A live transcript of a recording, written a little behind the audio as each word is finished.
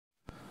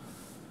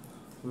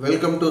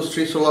Welcome to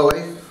Sri Solar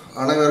Life.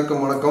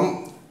 அனைவருக்கும் வணக்கம்.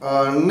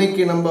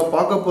 இன்னைக்கு நம்ம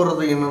பார்க்க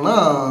போறது என்னன்னா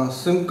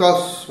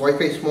SIEMCAS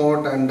WiFi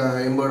Smart and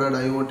embedded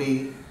IoT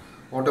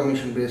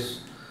automation base.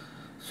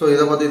 So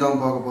இத பத்தி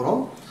தான் பார்க்க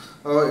போறோம்.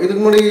 இதுக்கு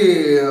முன்னாடி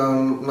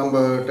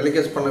நம்ம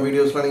டெலிகாஸ்ட் பண்ண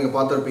வீடியோஸ்லாம் நீங்க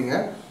பார்த்திருப்பீங்க.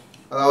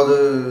 அதாவது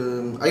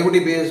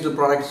IoT based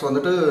products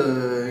வந்துட்டு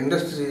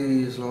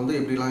இண்டஸ்ட்ரீஸ்ல வந்து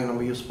எப்படிலாம்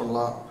நம்ம யூஸ்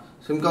பண்ணலாம்,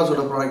 SIEMCAS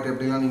ஓட ப்ராடக்ட்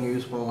எப்படிலாம் நீங்கள்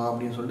யூஸ் பண்ணலாம்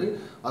அப்படின்னு சொல்லிட்டு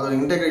அதோட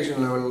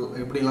இன்டெகிரேஷன் லெவல்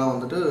எப்படிலாம்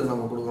வந்துட்டு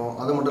நம்ம கொடுக்குறோம்.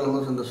 அது மட்டும்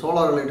இல்லாமல் இந்த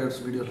சோலார் ரிலேட்டட்ஸ்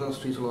வீடியோஸ்லாம்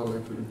ஸ்ரீ சோலார்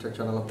லைஃப்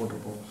சேனலில்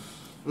போட்டிருப்போம்.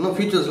 இன்னும்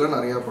ஃபீச்சர்ஸில்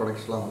நிறையா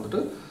ப்ராடக்ட்ஸ்லாம் வந்துட்டு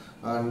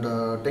and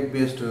tech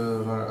based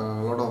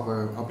lot of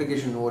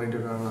application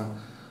ஓரியன்டான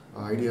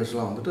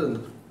ஐடியாஸ்லாம் வந்துட்டு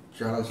இந்த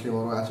சேனல்ஸ்லேயும்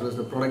வரும். As well as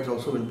the products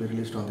also will be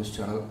released on this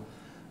channel.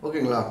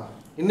 ஓகேங்களா?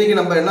 இன்றைக்கி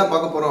நம்ம என்ன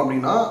பார்க்க போகிறோம்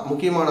அப்படின்னா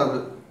முக்கியமானது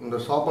இந்த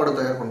சாப்பாடு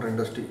தயார் பண்ணுற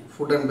இண்டஸ்ட்ரி,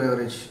 ஃபுட் அண்ட்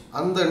பெவரேஜ்,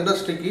 அந்த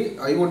இண்டஸ்ட்ரிக்கு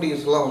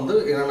ஐஓடிஸ்லாம் வந்து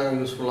என்னென்ன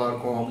யூஸ்ஃபுல்லாக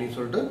இருக்கும் அப்படின்னு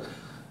சொல்லிட்டு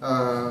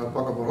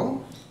பார்க்க போகிறோம்.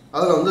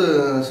 அதில் வந்து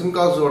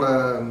SIEMCASோட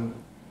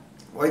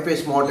வைஃபை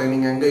ஸ்மார்ட்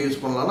நீங்கள் எங்கே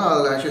யூஸ் பண்ணலான்னா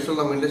அதில் ஆக்சுவல்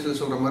நம்ம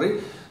இண்டஸ்ட்ரியில் சொல்கிற மாதிரி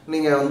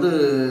நீங்கள் வந்து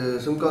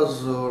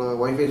SIEMCASோட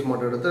வைஃபை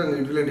ஸ்மார்ட் எடுத்து அங்கே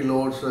யூட்டிலிட்டி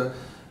லோட்ஸு,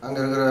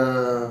 அங்கே இருக்கிற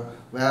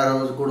வேர்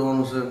ஹவுஸ்,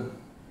 குடோன்ஸு,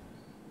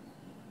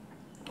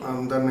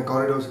 தென்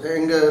காரிடோர்ஸ்,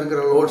 எங்கே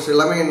இருக்கிற லோட்ஸ்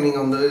எல்லாமே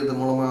நீங்கள் வந்து இது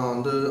மூலமாக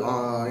வந்து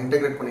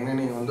இன்டெகிரேட் பண்ணிங்கன்னா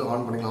நீங்கள் வந்து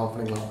ஆன் பண்ணிக்கலாம், ஆஃப்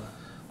பண்ணிக்கலாம்.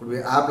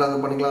 ஆப்பில்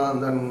வந்து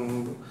பண்ணிக்கலாம், தென்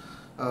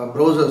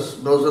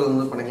ப்ரௌசர்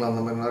வந்து பண்ணிக்கலாம்.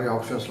 அந்த மாதிரி நிறைய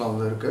ஆப்ஷன்ஸ்லாம்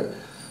வந்து இருக்குது.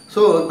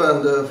 ஸோ இப்போ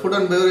அந்த ஃபுட்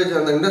அண்ட் பெவரேஜ்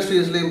அந்த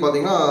இண்டஸ்ட்ரீஸ்லேயும்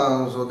பார்த்தீங்கன்னா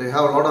so they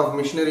have lot of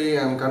machinery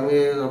and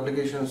conveyor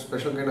applications,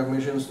 special kind of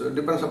machines,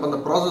 depends அப்போ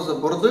அந்த ப்ராசஸை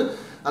பொறுத்து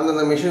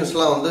அந்தந்த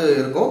மிஷின்ஸ்லாம் வந்து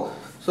இருக்கும்.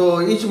 So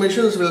each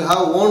machines will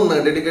have own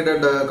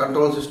dedicated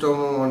control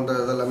system and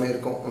இதெல்லாமே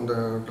இருக்கும். இந்த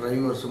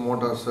டிரைவர்ஸ்,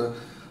 மோட்டார்ஸு,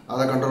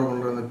 அதை கண்ட்ரோல்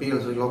பண்ணுற இந்த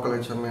PLC, local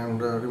HMI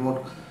and remote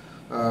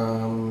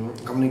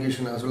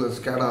communication as well as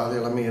SCADA அது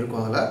எல்லாமே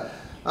இருக்கும் அதில்.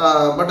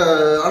 பட்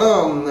ஆனால்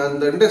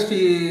அந்த இண்டஸ்ட்ரி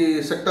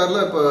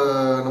செக்டாரில் இப்போ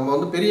நம்ம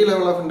வந்து பெரிய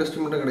லெவல் ஆஃப்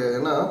இண்டஸ்ட்ரி மட்டும் கிடையாது.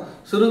 ஏன்னா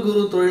சிறு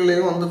குறு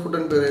தொழிலையும் வந்து ஃபுட்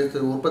அண்ட் பெவரேஜ்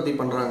உற்பத்தி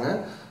பண்ணுறாங்க.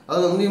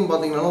 அதில் வந்து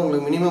பார்த்தீங்கன்னா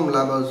உங்களுக்கு மினிமம்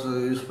லேபர்ஸ்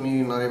யூஸ் பண்ணி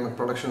நிறைய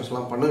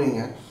ப்ரொடக்ஷன்ஸ்லாம்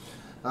பண்ணுவீங்க.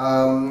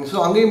 ஸோ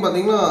அங்கேயும்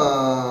பார்த்தீங்கன்னா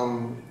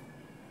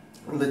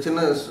இந்த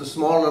சின்ன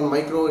ஸ்மால் அண்ட்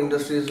மைக்ரோ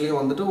இண்டஸ்ட்ரீஸ்லேயும்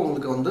வந்துட்டு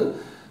உங்களுக்கு வந்து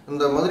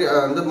இந்த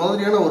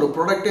மாதிரியான ஒரு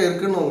ப்ராடக்டே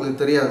இருக்குதுன்னு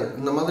உங்களுக்கு தெரியாது.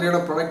 இந்த மாதிரியான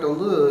ப்ராடக்ட்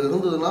வந்து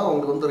இருந்ததுன்னா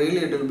உங்களுக்கு வந்து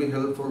really it will be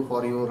helpful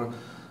for your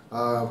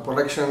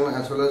production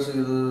as well as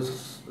இது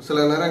சில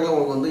நேரங்களில்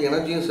உங்களுக்கு வந்து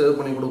எனர்ஜியும் சேவ்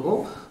பண்ணி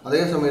கொடுக்கும்.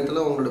 அதே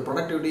சமயத்தில் உங்களோட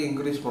ப்ரொடக்டிவிட்டி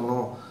இன்க்ரீஸ்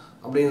பண்ணும்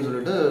அப்படின்னு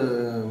சொல்லிட்டு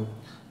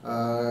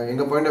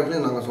எங்கள் பாயிண்ட் ஆஃப்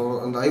வியூ நாங்கள்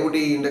சொல்கிறோம். அந்த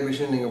ஐஓடி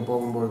இன்டெகிரேஷன் நீங்கள்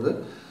போகும்பொழுது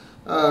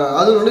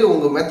அது வந்து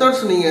உங்கள்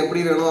மெத்தட்ஸ் நீங்கள் எப்படி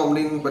வேணும்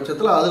அப்படின்னு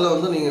பட்சத்தில் அதில்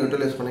வந்து நீங்கள்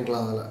யூட்டிலைஸ்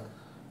பண்ணிக்கலாம். அதில்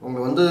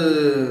உங்களுக்கு வந்து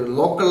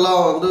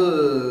லோக்கலாக வந்து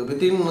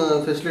வித்தின்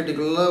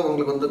ஃபெசிலிட்டிக்குள்ளே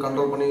உங்களுக்கு வந்து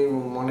கண்ட்ரோல் பண்ணி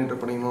மானிட்டர்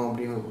பண்ணிக்கணும்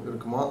அப்படின்னு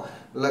இருக்குமா,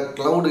 இல்லை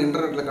க்ளவுட்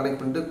இன்டர்நெட்டில் கனெக்ட்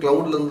பண்ணிட்டு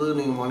க்ளவுட்லேருந்து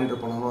நீங்கள்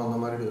மானிட்டர் பண்ணணும், அந்த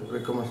மாதிரி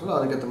ரெக்கமெண்ட்ஸில்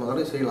அதுக்கேற்ற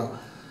மாதிரி செய்யலாம்.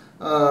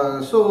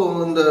 ஸோ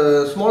இந்த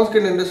ஸ்மால்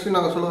ஸ்கேல் இண்டஸ்ட்ரி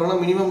நாங்கள் சொல்லுவோம்னா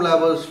மினிமம்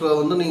லேபர்ஸில்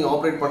வந்து நீங்கள்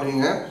ஆப்ரேட்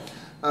பண்ணுவீங்க.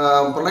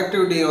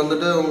 ப்ரொடக்டிவிட்டி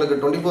வந்துட்டு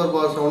உங்களுக்கு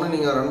 24/7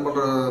 நீங்கள் ரன்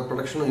பண்ணுற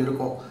ப்ரொடக்ஷனும்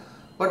இருக்கும்.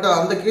 பட்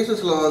அந்த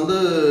கேசஸில் வந்து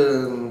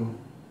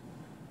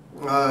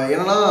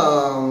என்னென்னா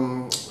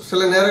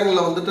சில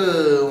நேரங்களில் வந்துட்டு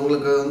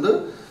உங்களுக்கு வந்து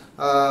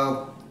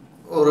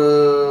ஒரு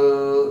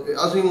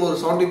அசியும் ஒரு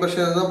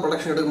 70% தான்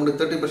ப்ரொடக்ஷன் எடுக்க முடியும்,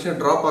 30%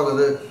 ட்ராப்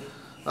ஆகுது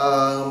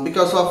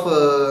because of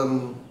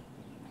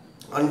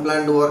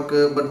unplanned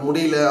work, but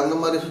முடியல, அந்த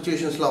மாதிரி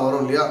சுச்சுவேஷன்ஸ்லாம்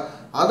வரும் இல்லையா?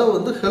 அதை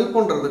வந்து ஹெல்ப்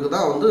பண்ணுறதுக்கு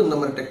தான் வந்து இந்த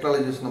மாதிரி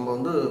டெக்னாலஜிஸ் நம்ம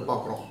வந்து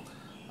பார்க்குறோம்.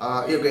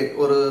 ஓகே,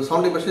 ஒரு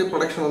 70%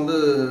 ப்ரொடக்ஷன் வந்து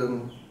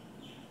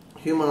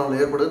ஹியூமனால்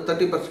ஏற்படுது,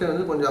 30%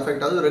 வந்து கொஞ்சம்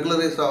அஃபெக்ட் ஆகுது,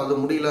 ரெகுலரைஸ் ஆகுது,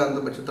 முடியல, அந்த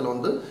பட்சத்தில்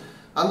வந்து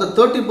அந்த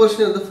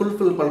 30% வந்து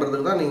ஃபுல்ஃபில்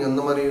பண்ணுறதுக்கு தான் நீங்கள்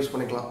இந்த மாதிரி யூஸ்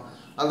பண்ணிக்கலாம்.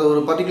 அந்த ஒரு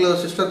பர்டிகுலர்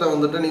சிஸ்டத்தை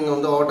வந்துட்டு நீங்கள்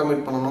வந்து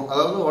ஆட்டோமேட் பண்ணணும்.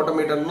 அதாவது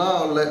ஆட்டோமேட்டட்னா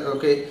இல்லை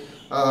ஓகே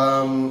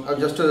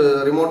ஜஸ்ட்டு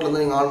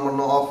ரிமோட்லேருந்து நீங்கள் ஆன்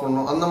பண்ணணும், ஆஃப்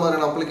பண்ணணும், அந்த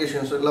மாதிரியான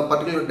அப்ளிகேஷன்ஸ் இல்லை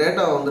பர்டிகுலர்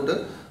டேட்டா வந்துட்டு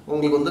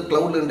உங்களுக்கு வந்து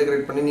க்ளவுடில்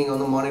இன்டெகிரேட் பண்ணி நீங்கள்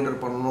வந்து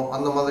மானிட்டர் பண்ணணும்.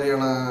 அந்த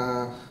மாதிரியான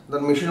இந்த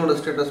மிஷினோட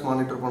ஸ்டேட்டஸ்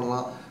மானிட்டர்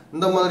பண்ணலாம்.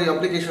 இந்த மாதிரி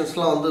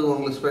அப்ளிகேஷன்ஸ்லாம் வந்து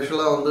உங்களுக்கு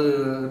ஸ்பெஷலாக வந்து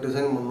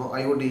டிசைன் பண்ணணும்.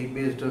 ஐஓடி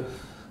பேஸ்டு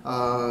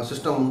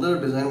சிஸ்டம் வந்து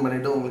டிசைன்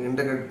பண்ணிவிட்டு உங்களுக்கு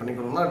இன்டெகிரேட்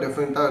பண்ணிக்கணும்னா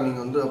டெஃபினட்டாக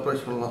நீங்கள் வந்து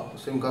அப்ரோச் பண்ணலாம்.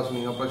 SIEMCAS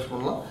நீங்கள் அப்ரோச்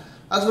பண்ணலாம்.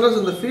 as well as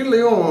இந்த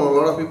ஃபீல்ட்லேயும்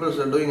lot of people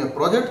are doing a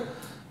project,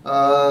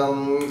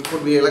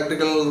 could be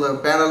electrical, இந்த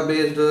பேனல்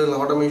பேஸ்டு, இல்லை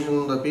ஆட்டோமேஷன்,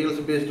 இந்த PLC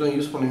பேஸ்டுலாம்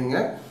யூஸ் பண்ணுவீங்க.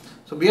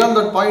 ஸோ பியாண்ட்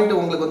தட் பாயிண்ட்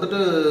உங்களுக்கு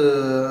வந்துட்டு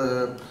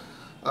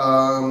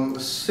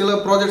சில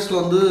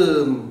ப்ராஜெக்ட்ஸில் வந்து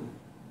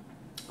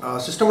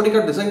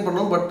சிஸ்டமேட்டிக்காக டிசைன்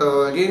பண்ணணும். But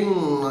again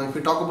if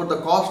you talk about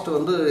the cost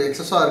வந்து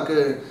எக்ஸஸாக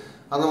இருக்குது.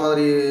 அந்த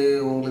மாதிரி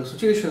உங்களுக்கு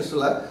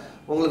சுச்சுவேஷன்ஸில்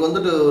உங்களுக்கு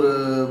வந்துட்டு ஒரு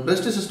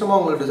பெஸ்ட்டு சிஸ்டமாக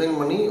உங்களுக்கு டிசைன்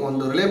பண்ணி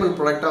அந்த ரிலேபிள்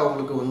ப்ராடக்டாக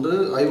உங்களுக்கு வந்து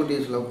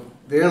ஐஓடிஸில்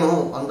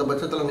வேணும். அந்த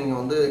பட்சத்தில் நீங்கள்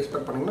வந்து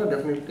எக்ஸ்பெக்ட் பண்ணிங்கன்னா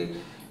definitely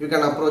you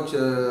can approach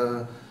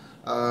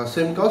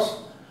SIEMCAS.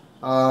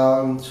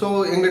 So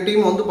எங்கள்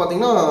டீம் வந்து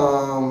பார்த்திங்கன்னா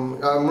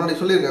முன்னாடி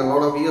சொல்லியிருக்கேன்,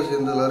 லாட் ஆஃப் இயர்ஸ்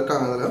இதில்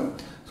இருக்காங்க. அதில்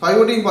ஸோ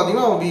ஐஓடின்னு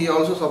பார்த்தீங்கன்னா we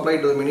also supply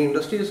to many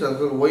industries as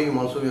well. OEM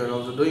also we are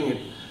also doing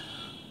it.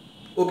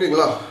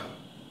 ஓகேங்களா?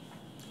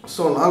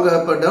 ஸோ நாங்கள்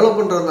இப்போ டெவலப்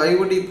பண்ணுற அந்த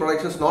ஐஓடி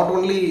ப்ராடக்ட்ஸ் நாட்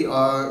ஓன்லி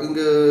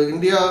இங்கே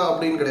இந்தியா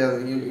அப்படின்னு கிடையாது,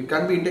 it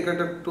can be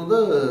integrated to the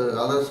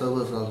other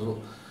servers also.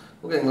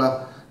 ஓகேங்களா?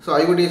 So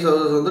IoT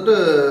servers வந்துட்டு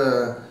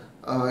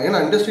ஏன்னா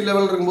இண்டஸ்ட்ரி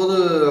லெவல் இருக்கும்போது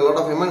lot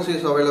of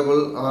MNCs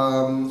available.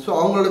 So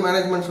அவங்களோட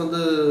மேனேஜ்மெண்ட்ஸ்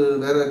வந்து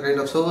வேறு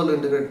கைண்ட் ஆஃப் சர்வரில்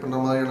இன்டிகிரேட் பண்ணுற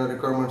மாதிரியான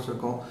ரெக்குவயர்மெண்ட்ஸ்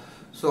இருக்கும்.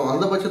 ஸோ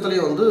அந்த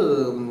பட்சத்துலேயே வந்து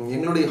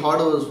எங்களுடைய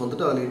ஹார்ட்வேர்ஸ்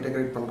வந்துட்டு அதில்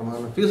இன்டெகிரேட் பண்ணுற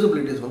மாதிரி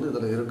ஃபீஸிபிலிட்டிஸ் வந்து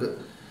இதில் இருக்குது.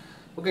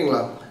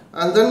 ஓகேங்களா?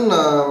 அண்ட் தென்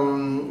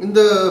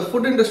இந்த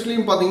ஃபுட்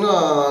இண்டஸ்ட்ரியும் பார்த்தீங்கன்னா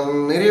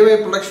நிறையவே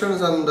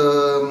ப்ரொடக்ஷன்ஸ் அண்ட்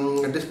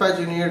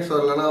டிஸ்பேச் யூனிட்ஸ்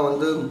இல்லைனா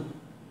வந்து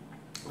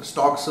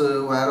ஸ்டாக்ஸு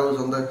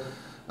வேர்ஹவுஸ் அந்த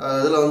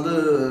இதில் வந்து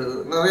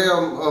நிறைய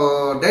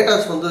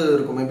டேட்டாஸ் வந்து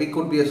இருக்கும். மேபி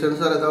குட் பி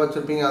சென்சார் எதாவது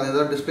வச்சுருப்பீங்க, அதை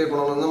எதாவது டிஸ்பிளே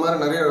பண்ணணும், இந்த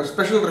மாதிரி நிறைய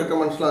ஸ்பெஷல்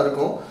ரெக்கமெண்ட்ஸ்லாம்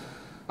இருக்கும்.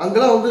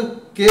 அங்கெல்லாம் வந்து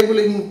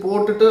கேபிளிங்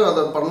போட்டுட்டு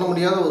அதை பண்ண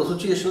முடியாத ஒரு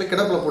சுச்சுவேஷனில்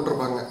கிடப்பில்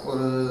போட்டிருப்பாங்க.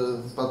 ஒரு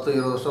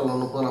 10-20 வருஷம் இல்லை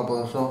 30-40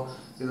 வருஷம்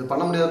இது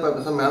பண்ண முடியாத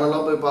பேச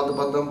மேனலாக போய்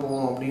பார்த்து தான்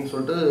போவோம் அப்படின்னு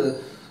சொல்லிட்டு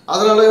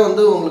அதனாலே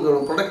வந்து உங்களுக்கு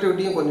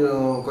ப்ரொடக்டிவிட்டியும்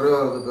கொஞ்சம்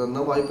குறைவாகிறதுக்கு அந்த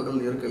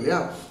வாய்ப்புகள் இருக்குது இல்லையா?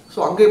 ஸோ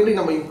அங்கே எப்படி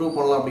நம்ம இம்ப்ரூவ்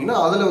பண்ணலாம் அப்படின்னா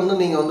அதில் வந்து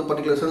நீங்கள் வந்து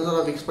பர்டிகுலர்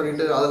சென்சராக ஃபிக்ஸ்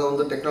பண்ணிவிட்டு அதில்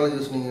வந்து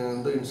டெக்னாலஜிஸ் நீங்கள்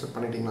வந்து இன்சர்ட்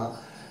பண்ணிட்டீங்கன்னா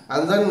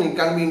and then it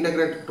can be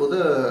integrate to the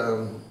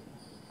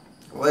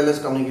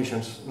wireless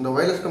communications. இந்த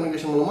வயர்லெஸ்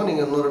கம்யூனிகேஷன் மூலமாக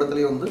நீங்கள் இன்னொரு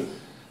இடத்துலையும் வந்து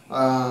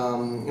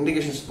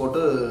இண்டிகேஷன்ஸ்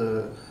போட்டு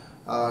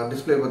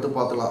டிஸ்பிளே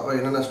பார்த்துக்கலாம்,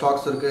 என்னென்ன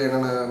ஸ்டாக்ஸ் இருக்குது,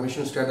 என்னென்ன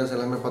மிஷின் ஸ்டேட்டஸ்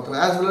எல்லாமே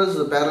பார்த்துக்கலாம். ஆஸ் வெல்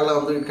அஸ் பேரலாக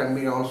வந்து it can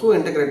be also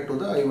integrate to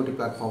the IoT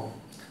platform.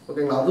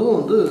 ஓகேங்களா? அதுவும்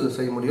வந்து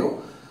செய்ய முடியும்.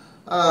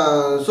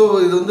 ஸோ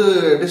இது வந்து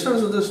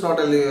டிஸ்டன்ஸ் வந்து இட்ஸ்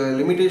நாட்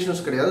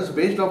லிமிடேஷன்ஸ் கிடையாது. It's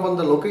based on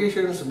the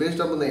locations,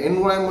 based on the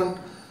environment,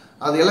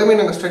 அது எல்லாமே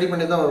நாங்கள் ஸ்டடி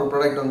பண்ணி தான் ஒரு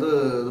ப்ராடக்ட் வந்து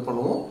இது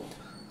பண்ணுவோம்.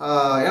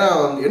 ஏன்னா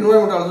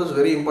environment also is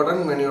very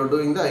important when you are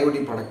doing the IoT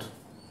product.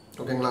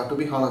 ஓகேங்களா? டு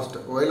பி ஹானஸ்ட்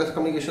வயர்லெஸ்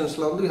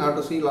கம்யூனிகேஷன்ஸில் வந்து you have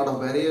to see lot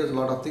of barriers,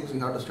 lot of things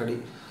you have to study.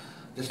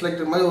 Just like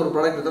இது மாதிரி ஒரு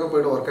product எத்தனை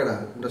போய்ட்டு work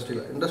ஆகிடாது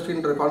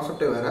இண்டஸ்ட்ரின்ற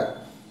கான்செப்டே வேறு.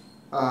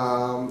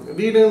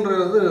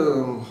 வீடுன்றது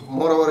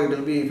more over it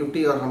will be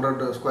 50 or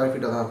 100 square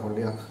ஃபீட்டாக தான் இருக்கும்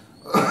இல்லையா?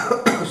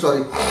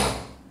 சாரி,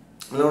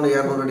 இல்லை ஒன்று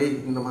 200 அடி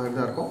இந்த மாதிரி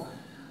தான் இருக்கும்,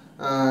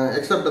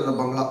 எக்ஸப்ட் இந்த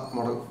பங்களா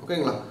மாடல்.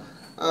 ஓகேங்களா?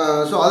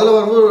 ஸோ அதில்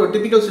வரும்போது ஒரு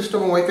டிபிக்கல்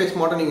சிஸ்டம் வைஃபை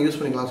ஸ்மார்ட்டை நீங்கள் யூஸ்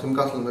பண்ணிக்கலாம்.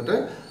 சிம்காஸில் வந்துட்டு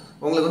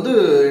உங்களுக்கு வந்து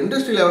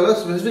இண்டஸ்ட்ரி லெவலில்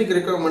ஸ்பெசிஃபிக்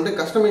ரெக்குவயர்மெண்ட்டு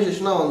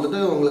கஸ்டமைசேஷனாக வந்துட்டு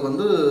உங்களுக்கு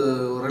வந்து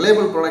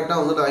ரிலையபிள்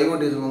ப்ராடக்டாக வந்துட்டு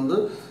ஐஓடிஸ் வந்து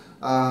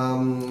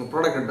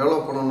ப்ராடக்டை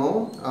டெவலப் பண்ணணும்,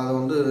 அதை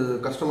வந்து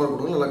கஸ்டமர்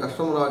கொடுக்கணும், இல்லை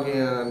கஸ்டமர் ஆகிய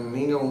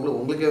நீங்கள்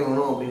உங்களுக்கே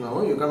வேணும்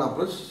அப்படின்னாலும் யூ கேன்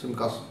அப்ரோச்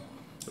சிம்காஸ்.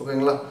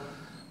 ஓகேங்களா?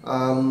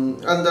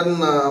 அண்ட் தென்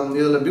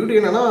இதில் பியூட்டி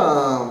என்னென்னா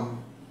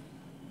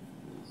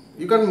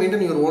you can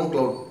maintain your own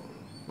cloud.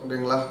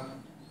 ஓகேங்களா?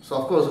 So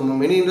of course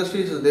many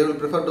industries they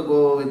will prefer to go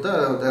with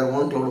their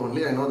own cloud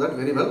only. I know that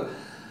very well.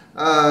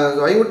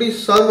 IoT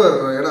server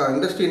ஏன்னா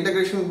industry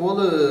integration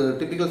போது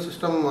typical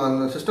system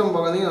அந்த system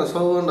பார்த்தீங்கன்னா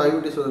server and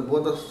IoT server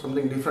both or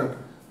something different.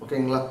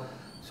 ஓகேங்களா?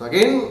 So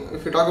again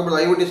if you talk about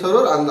IoT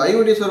server, அந்த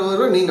IoT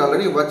சர்வரை நீங்கள்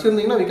already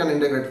வச்சுருந்தீங்கன்னா we can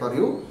integrate for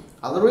you,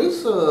 otherwise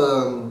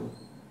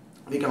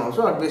we can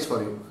also advise for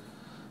you.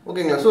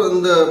 ஓகேங்களா? So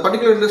இந்த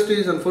particular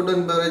industries and food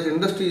and beverage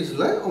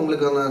இண்டஸ்ட்ரீஸில்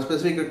உங்களுக்கான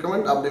specific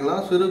recommend அப்படின்னா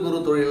சிறு குறு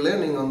தொழிலில்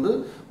நீங்கள் வந்து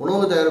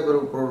உணவு தயாரிப்பு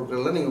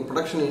பொருட்களில் நீங்கள்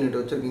ப்ரொடக்ஷன் யூனிட்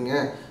வச்சுருக்கீங்க,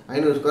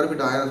 500 square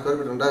feet 1000 square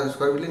feet 2000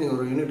 square ஃபீட்லேயும் நீங்கள்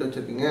ஒரு யூனிட்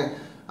வச்சுருக்கீங்க.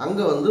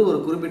 அங்கே வந்து ஒரு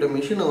குறிப்பிட்ட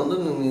மிஷினை வந்து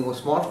நீங்கள்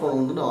ஸ்மார்ட் ஃபோன்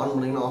வந்துட்டு ஆன்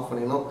பண்ணிக்கணும், ஆஃப்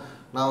பண்ணிக்கணும்.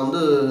 நான் வந்து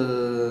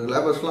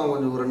லேபர்ஸ்லாம்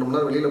கொஞ்சம் ஒரு 2 மணி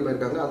நேரம் வெளியில்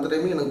போயிருக்காங்க, அந்த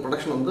டைமில் எனக்கு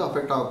ப்ரொடக்ஷன் வந்து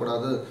அஃபெக்ட்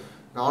ஆகக்கூடாது,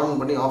 ஆன்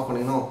பண்ணி ஆஃப்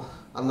பண்ணிக்கணும்,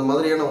 அந்த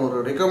மாதிரியான ஒரு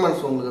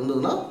ரெக்குவயர்மெண்ட்ஸ் உங்களுக்கு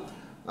இருந்ததுன்னா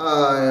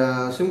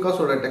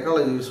சிம்காஸோட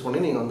டெக்னாலஜி யூஸ் பண்ணி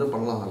நீங்கள் வந்து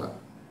பண்ணலாம் அதில்.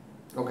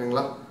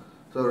 ஓகேங்களா?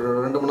 ஸோ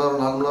 2 மணி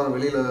நேரம் 4 மணி நேரம்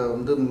வெளியில்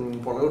வந்து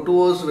போனாங்க, 2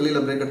 hours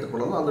வெளியில் பிரேக் எடுத்து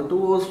போனாங்க, அந்த 2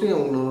 hours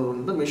உங்களுக்கு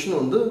வந்து மிஷின்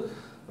வந்து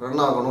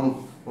ரன் ஆகணும்,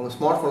 உங்கள்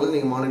ஸ்மார்ட் ஃபோனில்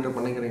நீங்கள் மானிட்டர்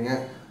பண்ணிக்கிறீங்க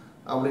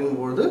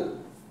அப்படிங்கும்பொழுது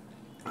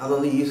அதை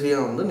வந்து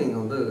ஈஸியாக வந்து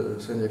நீங்கள் வந்து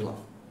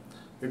செஞ்சுக்கலாம்.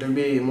 It will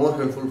be more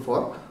helpful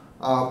for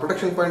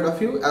production point of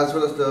view as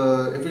well as the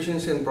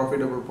efficiency and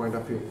profitable point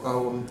of view.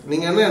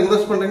 நீங்கள் என்ன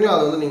இன்வெஸ்ட் பண்ணுறீங்களோ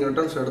அதை வந்து நீங்கள்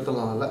ரிட்டர்ன்ஸ்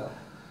எடுத்துடலாம் அதில்.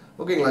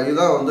 ஓகேங்களா?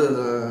 இதுதான் வந்து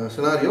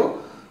scenario.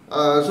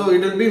 So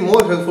it will be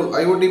more helpful.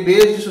 IoT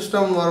paste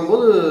system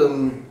வரும்போது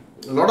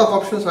lot of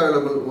options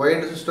available.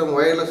 Wired system,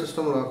 wireless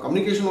system,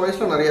 communication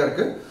வைஸ்லாம் நிறையா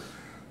இருக்குது.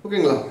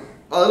 ஓகேங்களா?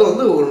 அதில்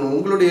வந்து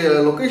உங்களுடைய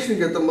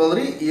லொக்கேஷனுக்கு ஏற்ற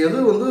மாதிரி எது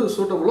வந்து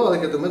சூட்டபுளோ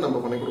அதுக்கேற்ற மாதிரி நம்ம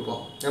பண்ணி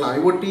கொடுப்போம். ஏன்னா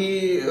IoT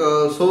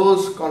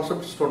source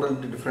concepts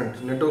totally different.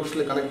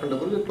 நெட்ஒர்க்ஸில் connect பண்ணுற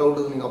பிறகு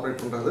க்ளவுட் நீங்கள்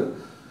ஆப்ரேட் பண்ணுறது.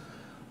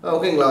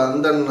 ஓகேங்களா?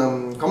 And then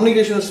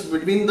communications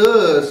between the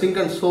sink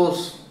and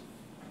source,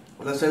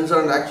 the sensor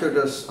and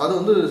actuators, அது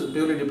வந்து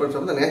purely depends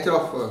on the nature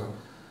of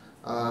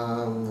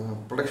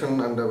production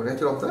and the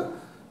nature of the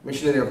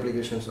machinery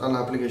applications and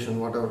application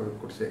whatever you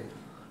could say.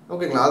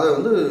 ஓகேங்களா? அதை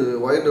வந்து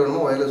wired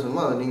வேணுமோ wireless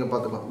வேணுமோ அதை நீங்கள்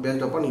பார்த்துக்கலாம்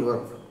based upon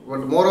your.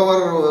 But more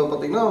over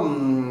பார்த்தீங்கன்னா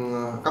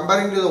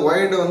கம்பேரிங் டு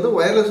வயர்டு வந்து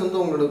வயர்லெஸ்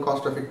வந்து உங்களுக்கு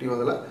காஸ்ட் எஃபெக்டிவ்.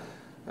 அதில்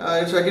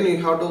it's again you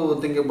have to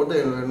think about the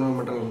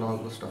environmental and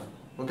all the stuff.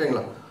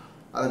 ஓகேங்களா?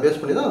 அதை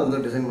பேஸ் பண்ணி தான் அதை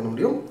வந்து டிசைன் பண்ண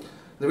முடியும்.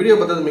 இந்த வீடியோ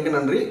பார்த்தது மிக்க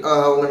நன்றி.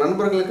 உங்கள்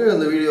நண்பர்களுக்கு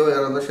இந்த வீடியோ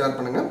யாராவது ஷேர்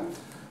பண்ணுங்கள்.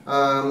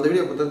 இந்த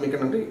வீடியோ பார்த்தது மிக்க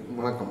நன்றி.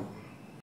 வணக்கம்.